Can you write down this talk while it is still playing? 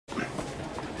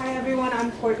everyone,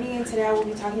 I'm Courtney, and today I will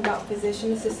be talking about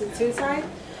physician-assisted suicide.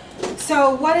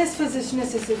 So what is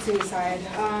physician-assisted suicide?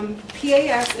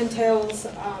 PAS entails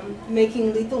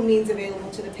making lethal means available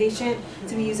to the patient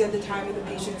to be used at the time of the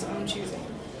patient's own choosing.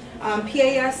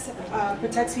 PAS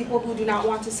protects people who do not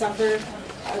want to suffer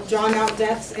drawn-out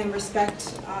deaths and PAS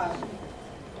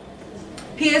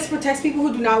protects people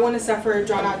who do not want to suffer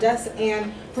drawn-out deaths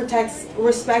and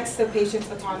respects the patient's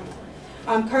autonomy.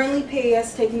 Currently,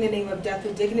 PAS, taking the name of Death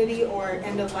with Dignity or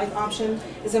End-of-Life option,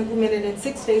 is implemented in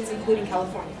 6 states, including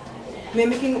California.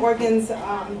 Mimicking Oregon's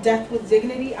Death with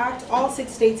Dignity Act, all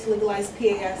 6 states legalize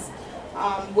PAS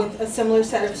with a similar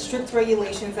set of strict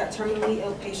regulations that terminally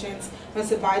ill patients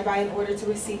must abide by in order to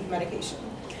receive medication.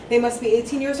 They must be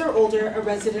 18 years or older, a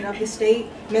resident of the state,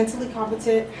 mentally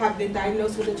competent, have been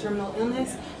diagnosed with a terminal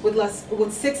illness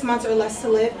with 6 months or less to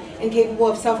live, and capable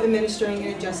of self-administering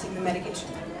and adjusting the medication.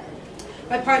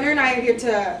 My partner and I are here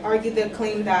to argue the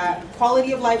claim that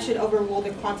quality of life should overrule the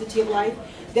quantity of life.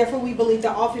 Therefore, we believe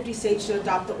that all 50 states should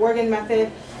adopt the Oregon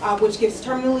method, which gives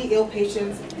terminally ill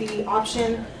patients the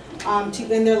option to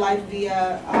end their life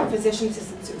via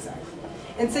physician-assisted suicide.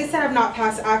 In states that have not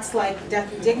passed acts like Death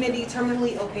with Dignity,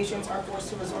 terminally ill patients are forced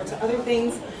to resort to other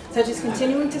things, such as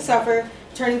continuing to suffer,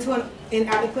 turning to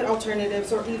inadequate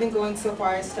alternatives, or even going so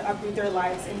far as to uproot their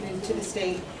lives and move to a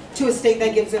state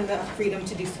that gives them the freedom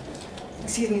to do so.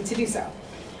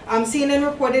 CNN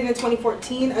reported in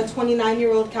 2014 a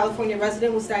 29-year-old California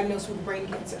resident was diagnosed with brain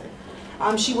cancer.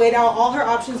 She weighed out all her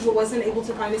options but wasn't able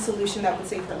to find a solution that would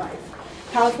save her life.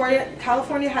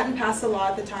 California hadn't passed a law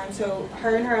at the time, so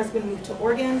her and her husband moved to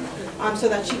Oregon so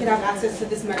that she could have access to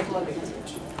this medical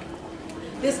advantage.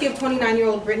 This gave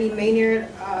 29-year-old Brittany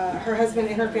Maynard, her husband,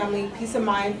 and her family peace of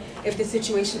mind if the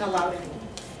situation allowed it.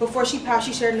 Before she passed,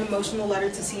 she shared an emotional letter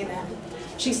to CNN.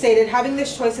 She stated, "Having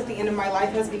this choice at the end of my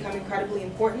life has become incredibly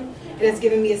important. It has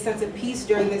given me a sense of peace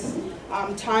during this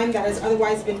time that has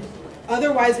otherwise would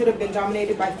have been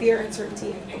dominated by fear,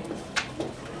 uncertainty, and pain."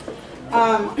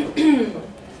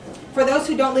 For those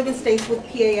who don't live in states with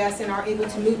PAS and are able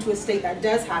to move to a state that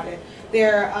does have it,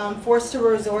 they're forced to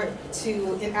resort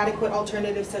to inadequate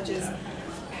alternatives such as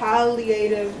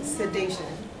palliative sedation.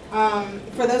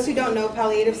 For those who don't know,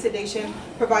 palliative sedation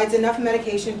provides enough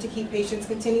medication to keep patients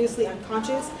continuously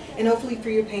unconscious and hopefully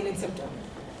free of pain and symptoms.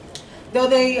 Though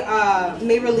they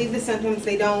may relieve the symptoms,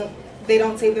 they don't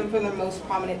save them from their most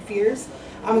prominent fears.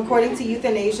 According to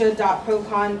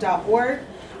euthanasia.procon.org,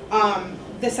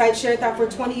 the site shared that for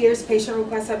 20 years, patient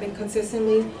requests have been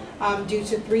consistently due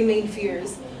to 3 main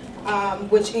fears,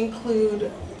 which include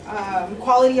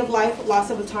quality of life, loss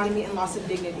of autonomy, and loss of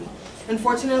dignity.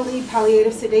 Unfortunately,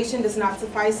 palliative sedation does not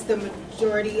suffice the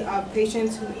majority of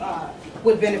patients who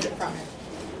would benefit from it.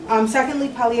 Secondly,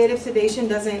 palliative sedation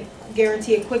doesn't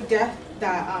guarantee a quick death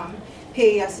that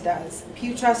PAS does.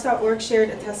 PewTrust.org shared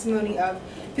a testimony of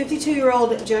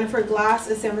 52-year-old Jennifer Glass,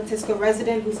 a San Francisco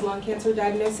resident whose lung cancer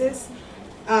diagnosis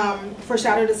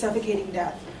foreshadowed a suffocating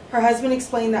death. Her husband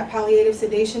explained that palliative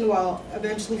sedation, while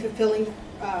eventually fulfilling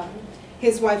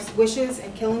his wife's wishes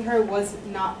and killing her, was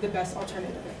not the best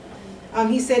alternative.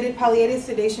 He stated palliative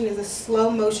sedation is a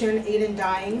slow-motion aid in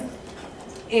dying,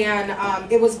 and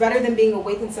it was better than being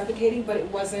awake and suffocating, but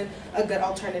it wasn't a good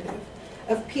alternative.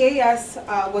 If PAS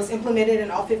was implemented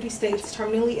in all 50 states,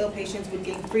 terminally ill patients would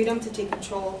gain freedom to take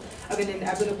control of an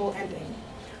inevitable ending.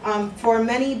 For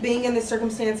many, being in this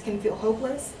circumstance can feel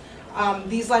hopeless.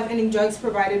 These life-ending drugs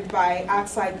provided by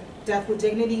acts like Death with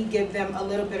Dignity give them a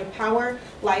little bit of power,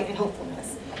 light, and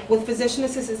hopefulness. With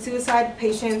physician-assisted suicide,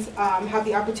 patients have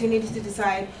the opportunity to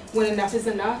decide when enough is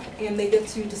enough, and they get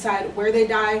to decide where they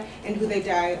die and who they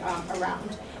die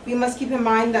around. We must keep in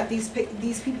mind that these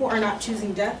people are not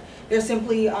choosing death. They're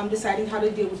simply deciding how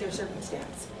to deal with their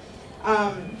circumstance.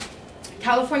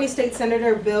 California State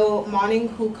Senator Bill Monning,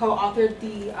 who co-authored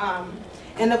the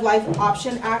End-of-Life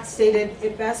Option Act, stated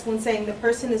it best when saying the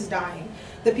person is dying.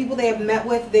 The people they have met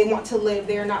with, they want to live.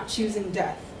 They are not choosing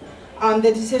death.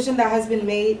 The decision that has been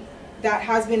made,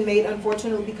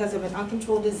 unfortunately, because of an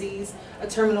uncontrolled disease, a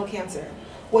terminal cancer.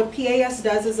 What PAS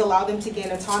does is allow them to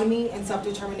gain autonomy and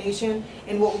self-determination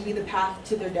in what will be the path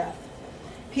to their death.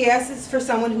 PAS is for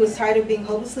someone who is tired of being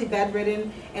hopelessly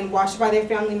bedridden and watched by their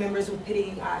family members with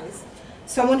pitying eyes.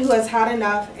 Someone who has had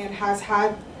enough and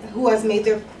who has made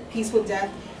their peace with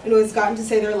death and who has gotten to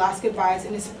say their last goodbyes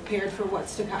and is prepared for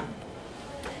what's to come.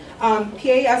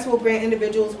 PAS will grant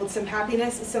individuals with some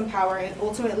happiness, some power, and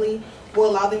ultimately will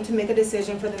allow them to make a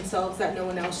decision for themselves that no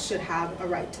one else should have a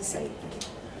right to say.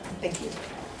 Thank you.